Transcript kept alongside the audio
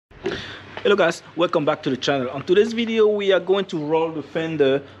Hello guys, welcome back to the channel. On today's video we are going to roll the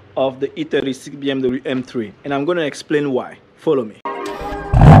fender of the E36 BMW M3 and I'm going to explain why. Follow me. Perfect.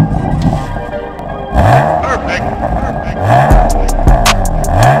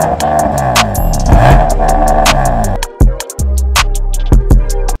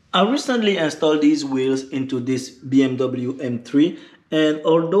 I recently installed these wheels into this BMW M3 and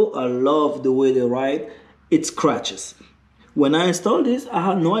although I love the way they ride, it scratches. When I installed this, I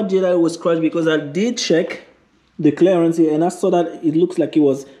had no idea that it was scratched because I did check the clearance here and I saw that it looks like it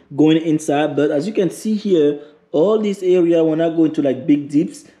was going inside. But as you can see here, all this area, when I go into like big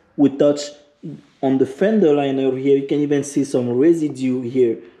dips, we touch on the fender line over here. You can even see some residue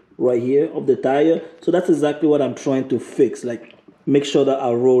here, right here of the tire. So that's exactly what I'm trying to fix. Like make sure that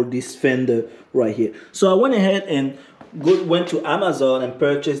I roll this fender right here. So I went ahead and went to Amazon and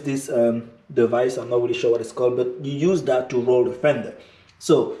purchased this device. I'm not really sure what it's called, but you use that to roll the fender.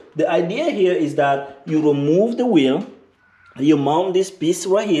 So the idea here is that you remove the wheel, you mount this piece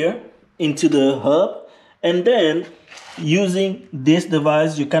right here into the hub, and then using this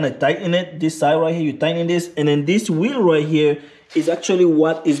device you kind of tighten it, this side right here, you tighten this, and then this wheel right here is actually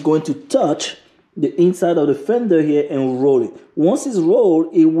what is going to touch the inside of the fender here and roll it. Once it's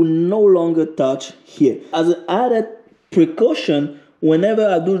rolled, it will no longer touch here. As an added precaution, whenever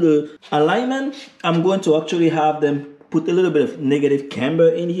I do the alignment, I'm going to actually have them put a little bit of negative camber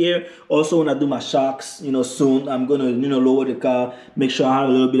in here. Also, when I do my shocks, soon I'm going to, lower the car, make sure I have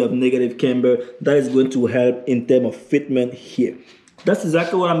a little bit of negative camber. That is going to help in terms of fitment here. That's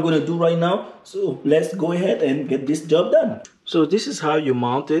exactly what I'm going to do right now. So let's go ahead and get this job done. So this is how you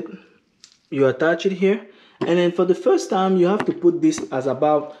mount it. You attach it here. And then for the first time, you have to put this as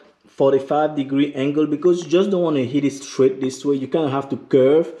about 45-degree angle because you just don't want to hit it straight this way. You kind of have to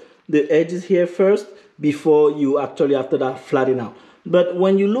curve the edges here first before you actually after that flatten out. But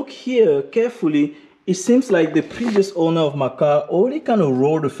when you look here carefully, it seems like the previous owner of my car already kind of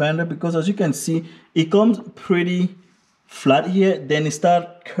rolled the fender because as you can see, it comes pretty flat here, then it starts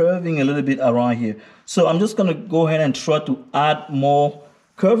curving a little bit around here. So I'm just going to go ahead and try to add more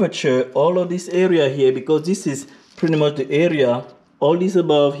curvature all of this area here because this is pretty much the area. All this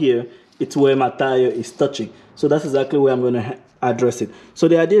above here, it's where my tire is touching. So that's exactly where I'm going to address it. So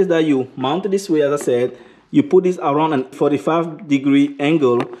the idea is that you mount it this way, as I said, you put this around a 45-degree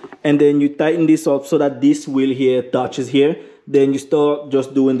angle, and then you tighten this up so that this wheel here touches here. Then you start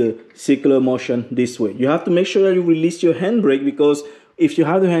just doing the circular motion this way. You have to make sure that you release your handbrake because if you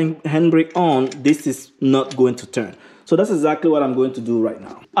have the handbrake on, this is not going to turn. So that's exactly what I'm going to do right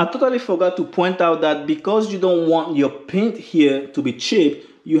now. I totally forgot to point out that because you don't want your paint here to be chipped,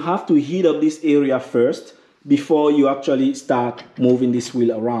 you have to heat up this area first before you actually start moving this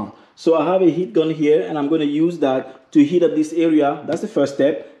wheel around. So I have a heat gun here and I'm going to use that to heat up this area. That's the first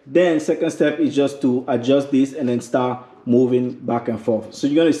step. Then second step is just to adjust this and then start moving back and forth. So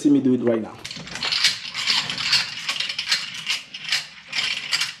you're going to see me do it right now.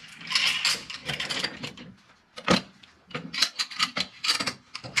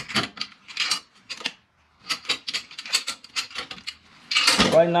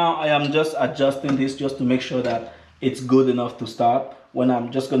 Right now I am just adjusting this just to make sure that it's good enough to start when I'm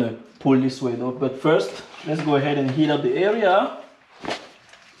just going to pull this way though. But first, let's go ahead and heat up the area.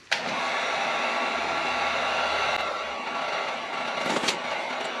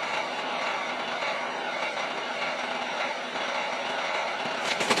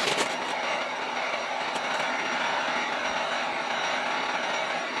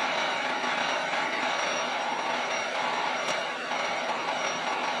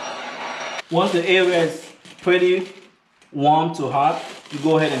 Once the area is pretty warm to hot, you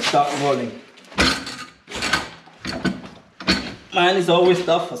go ahead and start rolling. Mine is always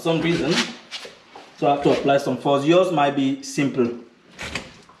tough for some reason, so I have to apply some force. Yours might be simple. And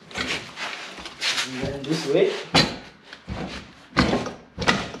then this way.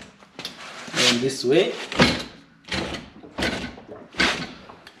 And this way.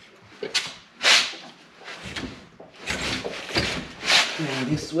 And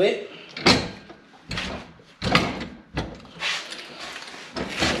this way.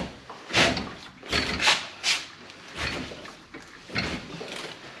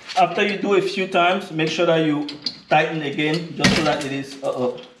 After you do a few times, make sure that you tighten again just so that it is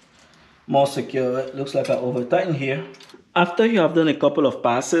more secure. It looks like I over tightened here. After you have done a couple of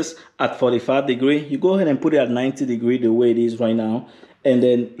passes at 45 degrees, you go ahead and put it at 90 degrees the way it is right now, and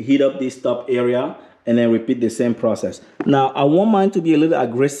then heat up this top area and then repeat the same process. Now, I want mine to be a little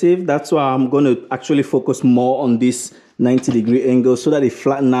aggressive. That's why I'm going to actually focus more on this 90-degree angle so that it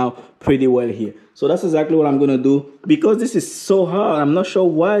flatten out pretty well here. So that's exactly what I'm going to do. Because this is so hard, I'm not sure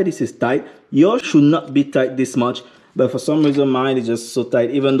why this is tight. Yours should not be tight this much, but for some reason mine is just so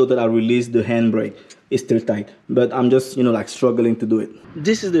tight. Even though that I released the handbrake, it's still tight. But I'm just, you know, like struggling to do it.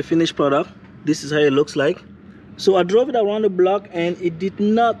 This is the finished product. This is how it looks like. So I drove it around the block and it did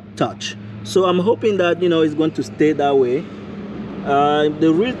not touch. So I'm hoping that, you know, it's going to stay that way.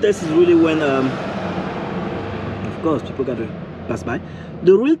 The real test is really when, of course, people got to pass by.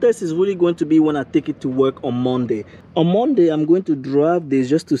 The real test is really going to be when I take it to work on Monday. On Monday, I'm going to drive this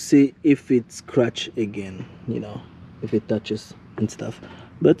just to see if it scratch again, you know, if it touches and stuff.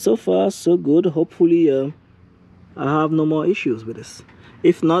 But so far, so good. Hopefully, I have no more issues with this.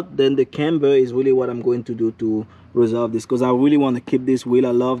 If not, then the camber is really what I'm going to do to resolve this, because I really want to keep this wheel.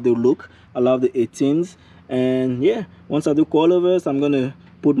 I love the look. I love the 18s. And yeah, once I do coilovers, I'm going to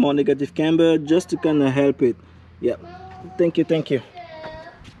put more negative camber just to kind of help it. Yeah. Thank you, thank you.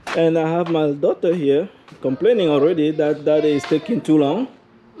 And I have my daughter here complaining already that daddy is taking too long.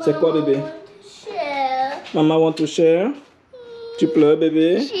 C'est quoi, bébé? Mama want to share. Tu pleures,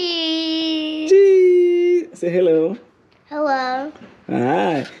 bébé? Cheese. Say hello. Hello.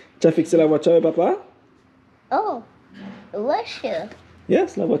 Hi. Tu as fixé la voiture avec papa? Oh, a voiture.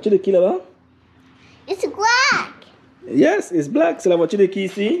 Yes, la voiture de qui là-bas? It's black. Yes, it's black. C'est la voiture de qui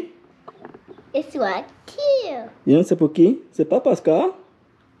ici? It's black too. You know c'est pour qui? C'est papa's car?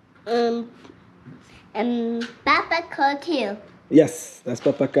 Papa car too. Yes, that's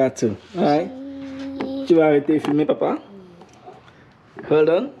papa car too. Alright. Tu vas arrêter de filmer papa? Hold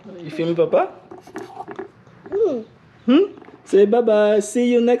on. You film papa? Say bye bye.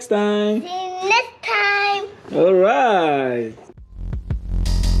 See you next time. See you next time. Alright.